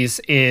One Piece,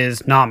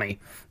 is Nami.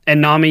 And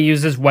Nami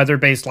uses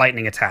weather-based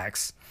lightning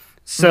attacks.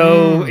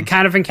 So it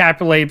kind of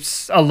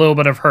encapsulates a little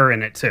bit of her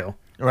in it, too.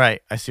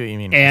 Right. I see what you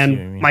mean.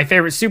 And my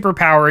favorite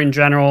superpower in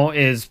general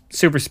is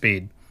super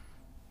speed.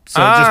 So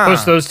just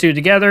push those two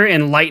together,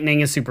 and lightning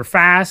is super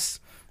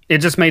fast. It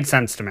just made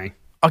sense to me.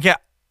 Okay.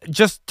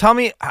 Just tell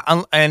me,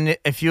 and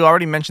if you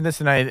already mentioned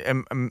this and I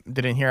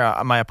didn't hear,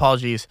 my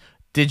apologies.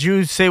 Did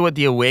you say what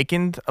the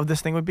awakened of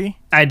this thing would be?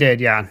 I did,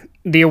 yeah.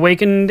 The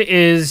awakened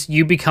is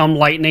you become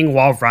lightning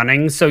while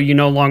running, so you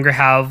no longer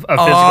have a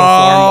physical form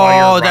while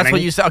you're running. Oh, that's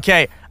what you said.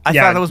 Okay. I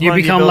thought that was one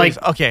of the abilities.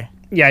 Okay.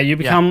 Yeah, you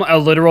become a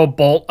literal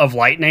bolt of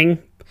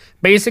lightning.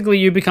 Basically,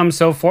 you become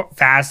so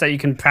fast that you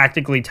can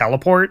practically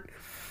teleport.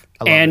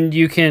 And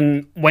you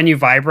can, when you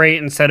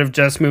vibrate, instead of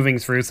just moving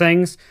through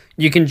things,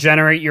 you can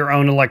generate your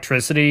own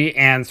electricity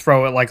and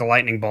throw it like a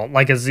lightning bolt,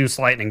 like a Zeus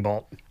lightning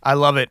bolt. I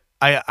love it.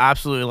 I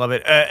absolutely love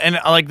it. And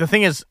the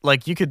thing is,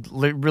 you could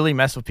really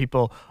mess with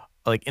people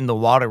in the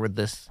water with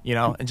this,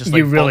 and just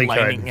you really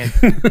lightning.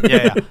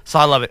 Yeah. So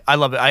I love it.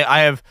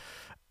 I have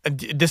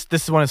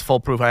this one is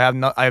foolproof. I have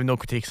no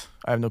critiques.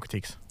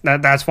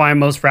 That's why I'm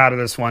most proud of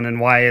this one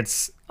and why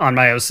it's on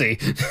my OC.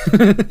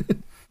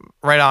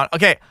 Right on.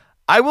 Okay,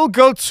 I will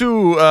go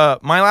to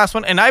my last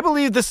one, and I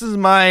believe this is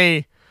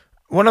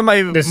one of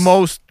my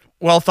most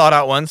well thought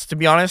out ones, to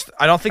be honest.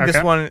 I don't think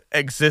this one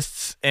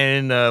exists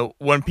in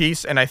One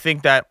Piece, and I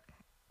think that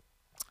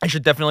I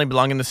should definitely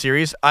belong in the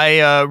series.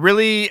 I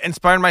really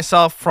inspired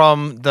myself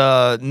from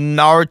the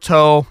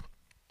Naruto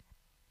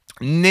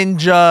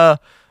ninja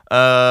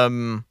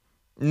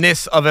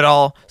ness of it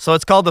all. So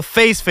it's called the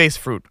face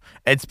fruit.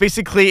 It's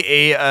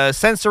basically a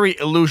sensory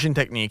illusion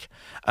technique.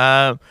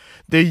 The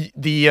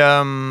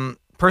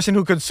person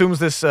who consumes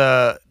this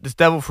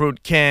devil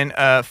fruit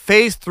can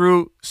phase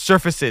through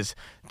surfaces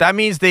That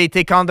means they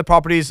take on the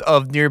properties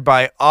of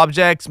nearby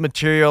objects,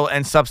 material,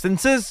 and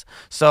substances.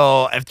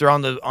 So if they're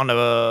on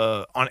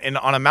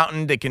a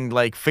mountain, they can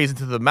like phase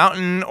into the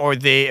mountain, or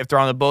if they're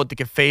on a boat, they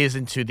can phase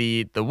into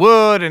the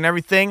wood and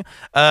everything.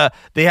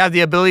 They have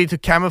the ability to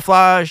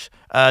camouflage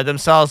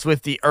themselves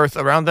with the earth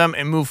around them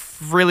and move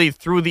freely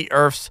through the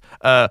earth's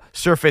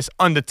surface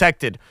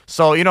undetected.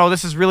 So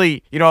this is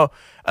really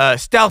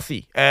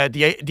stealthy.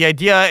 The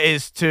idea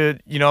is to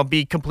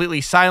be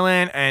completely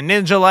silent and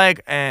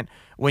ninja-like, and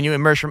when you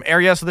emerge from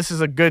areas. So this is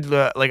a good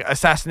like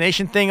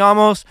assassination thing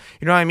almost.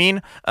 You know what I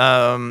mean?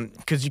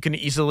 Because you can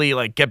easily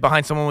like get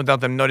behind someone without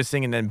them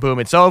noticing, and then boom,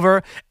 it's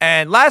over.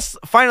 And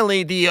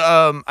finally, the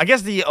I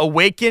guess the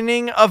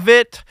awakening of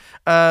it.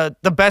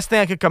 The best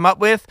thing I could come up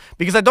with,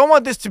 because I don't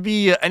want this to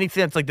be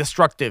anything that's like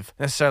destructive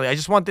necessarily. I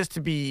just want this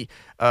to be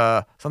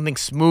something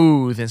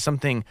smooth and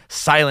something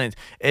silent.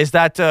 Is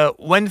that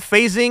when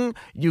phasing,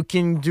 you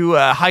can do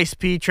a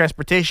high-speed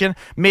transportation.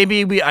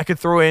 Maybe I could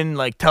throw in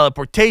like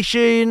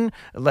teleportation.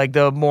 Like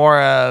the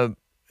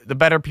the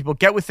better people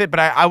get with it. But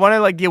I want to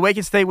like the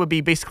awakened state would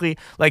be basically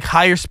like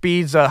higher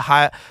speeds,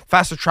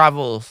 faster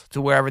travels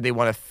to wherever they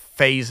want to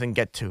phase and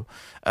get to.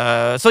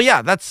 So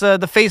yeah, that's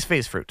the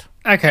phase fruit.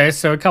 Okay,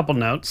 so a couple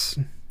notes.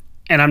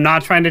 And I'm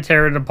not trying to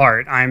tear it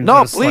apart.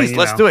 Please,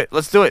 let's do it.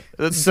 Let's do it.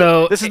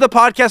 So this is the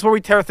podcast where we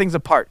tear things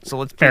apart. So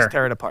let's please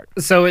tear it apart.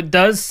 So it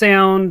does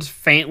sound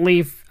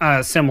faintly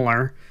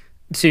similar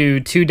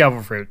to two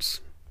devil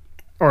fruits,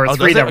 or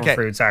three devil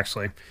fruits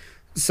actually.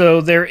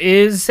 So there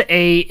is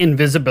a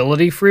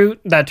invisibility fruit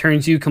that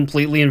turns you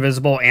completely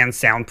invisible and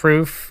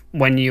soundproof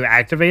when you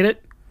activate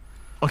it.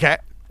 Okay.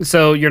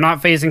 So you're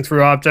not phasing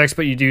through objects,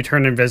 but you do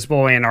turn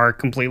invisible and are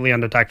completely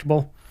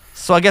undetectable.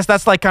 So I guess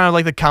that's like kind of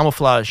like the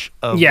camouflage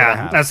of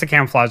that's the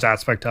camouflage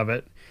aspect of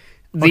it.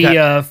 The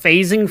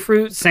phasing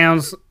fruit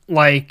sounds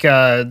like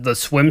the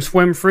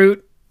swim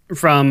fruit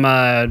from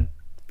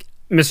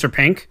Mr.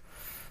 Pink.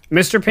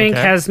 Mr. Pink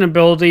has an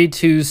ability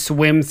to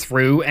swim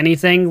through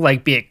anything,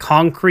 like be it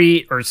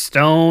concrete or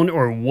stone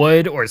or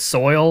wood or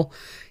soil.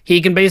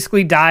 He can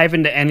basically dive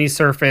into any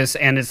surface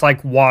and it's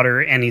like water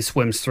and he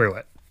swims through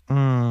it.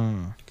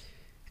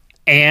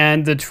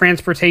 And the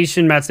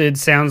transportation method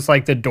sounds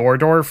like the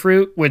door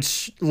fruit,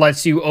 which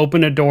lets you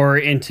open a door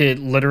into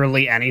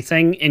literally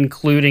anything,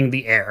 including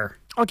the air.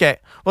 Okay.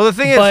 Well, the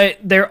thing is... But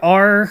there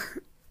are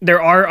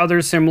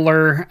other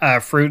similar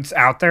fruits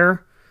out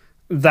there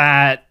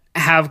that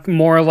have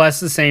more or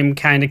less the same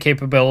kind of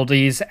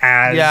capabilities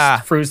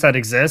as fruits that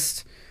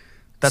exist.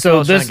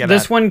 So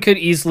this one could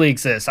easily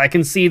exist. I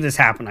can see this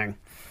happening.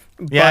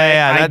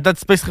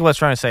 That's basically what I was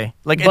trying to say.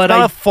 Like, it's not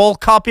a full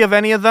copy of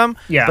any of them,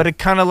 but it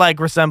kind of like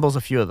resembles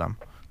a few of them.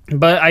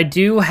 But I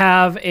do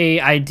have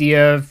a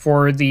idea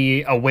for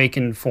the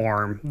awakened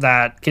form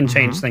that can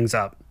change things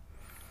up.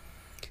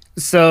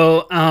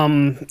 So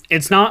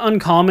it's not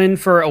uncommon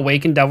for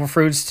awakened devil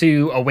fruits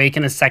to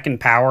awaken a second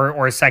power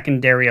or a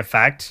secondary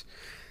effect.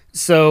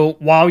 So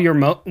while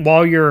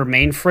your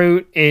main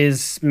fruit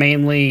is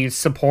mainly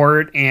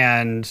support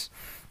and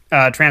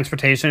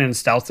transportation and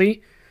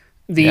stealthy,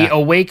 the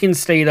awakened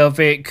state of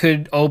it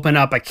could open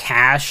up a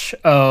cache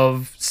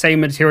of, say,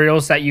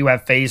 materials that you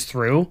have phased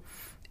through,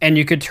 and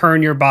you could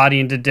turn your body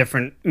into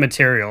different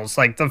materials,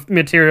 like the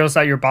materials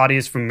that your body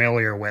is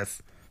familiar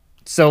with.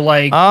 So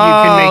like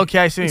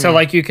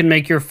you can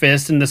make your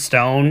fist into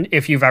stone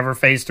if you've ever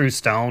phased through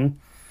stone.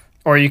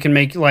 Or you can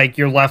make, like,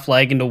 your left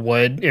leg into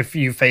wood if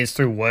you phase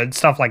through wood.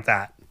 Stuff like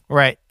that.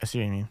 Right. I see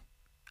what you mean.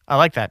 I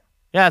like that.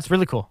 Yeah, it's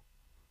really cool.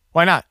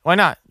 Why not? Why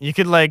not? You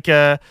could, like,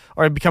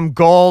 or become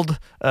gold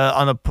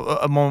on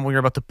a moment when you're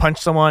about to punch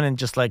someone and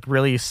just, like,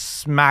 really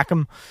smack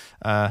them.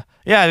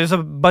 There's a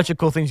bunch of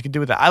cool things you can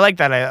do with that. I like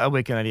that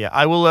awaken idea.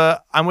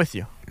 I'm with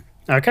you.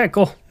 Okay,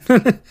 cool.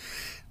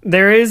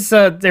 There is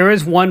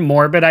one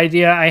morbid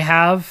idea I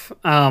have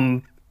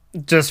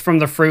just from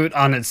the fruit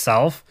on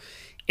itself.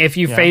 If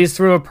you phase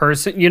through a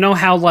person, you know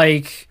how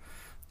like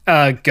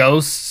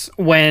ghosts,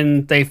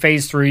 when they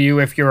phase through you,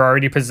 if you're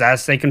already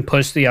possessed, they can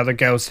push the other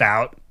ghost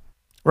out.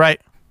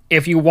 Right.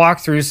 If you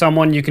walk through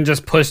someone, you can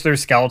just push their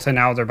skeleton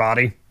out of their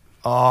body.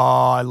 Oh,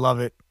 I love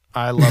it.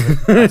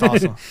 That's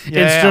awesome.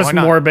 It's just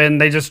morbid.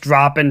 And they just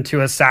drop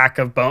into a sack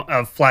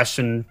of flesh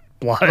and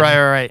blood.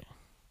 Right.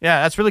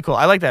 Yeah, that's really cool.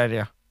 I like that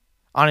idea.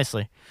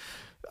 Honestly.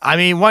 I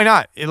mean, why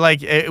not?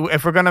 Like,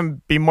 if we're going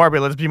to be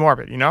morbid, let's be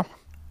morbid, you know?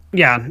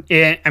 Yeah,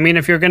 I mean,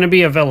 if you're going to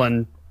be a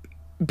villain,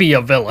 be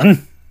a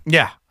villain.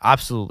 Yeah,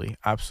 absolutely.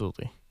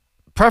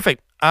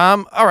 Perfect.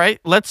 All right,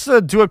 let's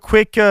do a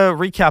quick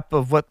recap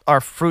of what our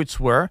fruits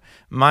were.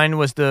 Mine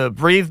was the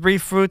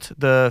breathe fruit,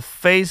 the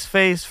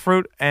phase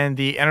fruit, and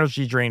the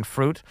energy drain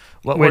fruit.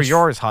 What were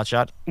yours,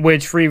 Hotshot?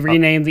 Which we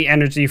renamed the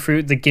energy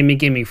fruit the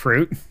gimme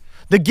fruit.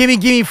 The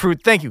gimme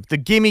fruit, thank you. The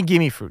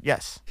gimme fruit,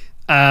 yes.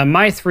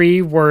 My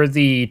three were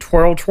the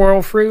twirl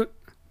fruit,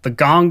 the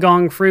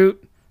gong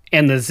fruit,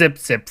 and the zip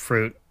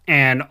fruit,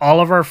 and all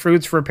of our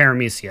fruits were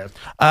paramecia.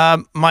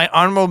 My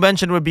honorable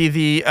mention would be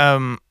the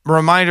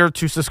reminder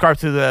to subscribe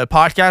to the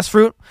podcast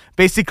fruit.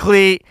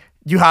 Basically,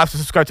 you have to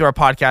subscribe to our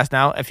podcast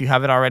now if you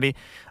haven't already.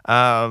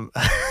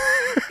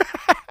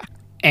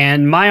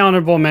 And my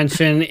honorable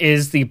mention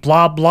is the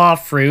blah blah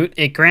fruit.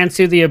 It grants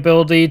you the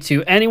ability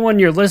to anyone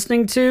you're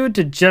listening to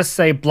just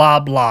say blah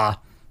blah.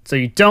 So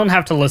you don't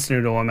have to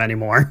listen to them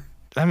anymore.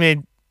 That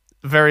made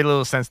very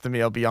little sense to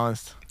me, I'll be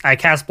honest. I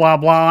cast blah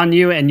blah on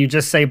you and you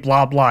just say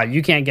blah blah.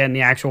 You can't get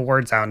any actual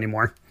words out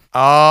anymore.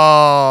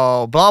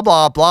 Oh, blah,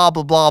 blah, blah,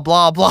 blah, blah,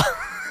 blah, blah.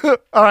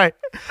 All right.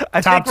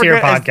 Top tier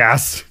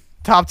podcast.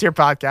 Top tier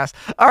podcast.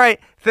 All right.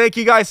 Thank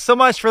you guys so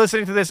much for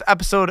listening to this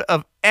episode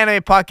of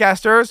Anime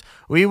Podcasters.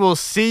 We will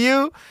see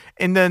you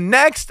in the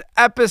next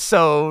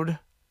episode.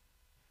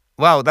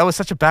 Wow, that was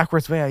such a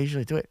backwards way I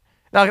usually do it.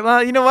 No,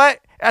 you know what?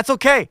 That's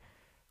okay.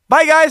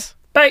 Bye, guys.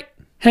 Bye.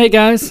 Hey,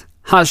 guys.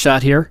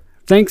 Hotshot here.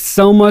 Thanks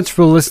so much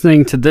for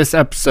listening to this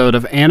episode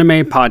of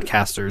Anime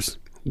Podcasters.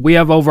 We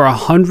have over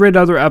 100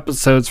 other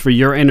episodes for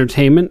your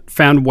entertainment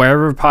found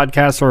wherever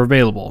podcasts are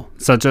available,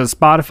 such as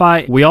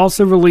Spotify. We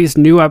also release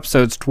new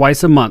episodes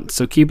twice a month,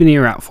 so keep an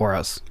ear out for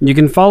us. You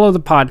can follow the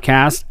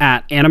podcast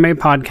at Anime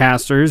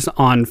Podcasters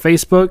on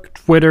Facebook,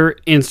 Twitter,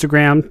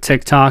 Instagram,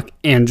 TikTok,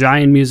 and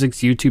Giant Music's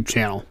YouTube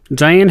channel.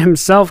 Giant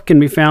himself can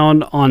be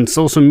found on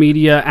social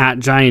media at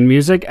Giant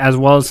Music, as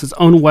well as his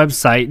own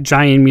website,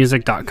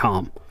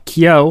 giantmusic.com.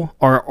 Kyo,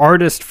 our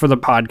artist for the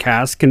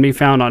podcast, can be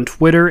found on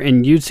Twitter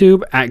and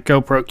YouTube at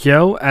GoPro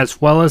Kyo,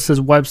 as well as his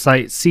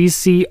website,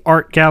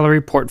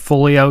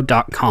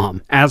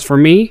 ccartgalleryportfolio.com. As for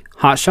me,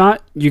 Hotshot,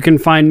 you can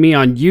find me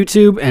on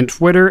YouTube and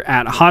Twitter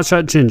at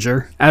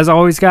HotshotGinger. As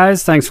always,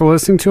 guys, thanks for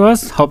listening to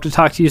us. Hope to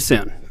talk to you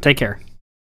soon. Take care.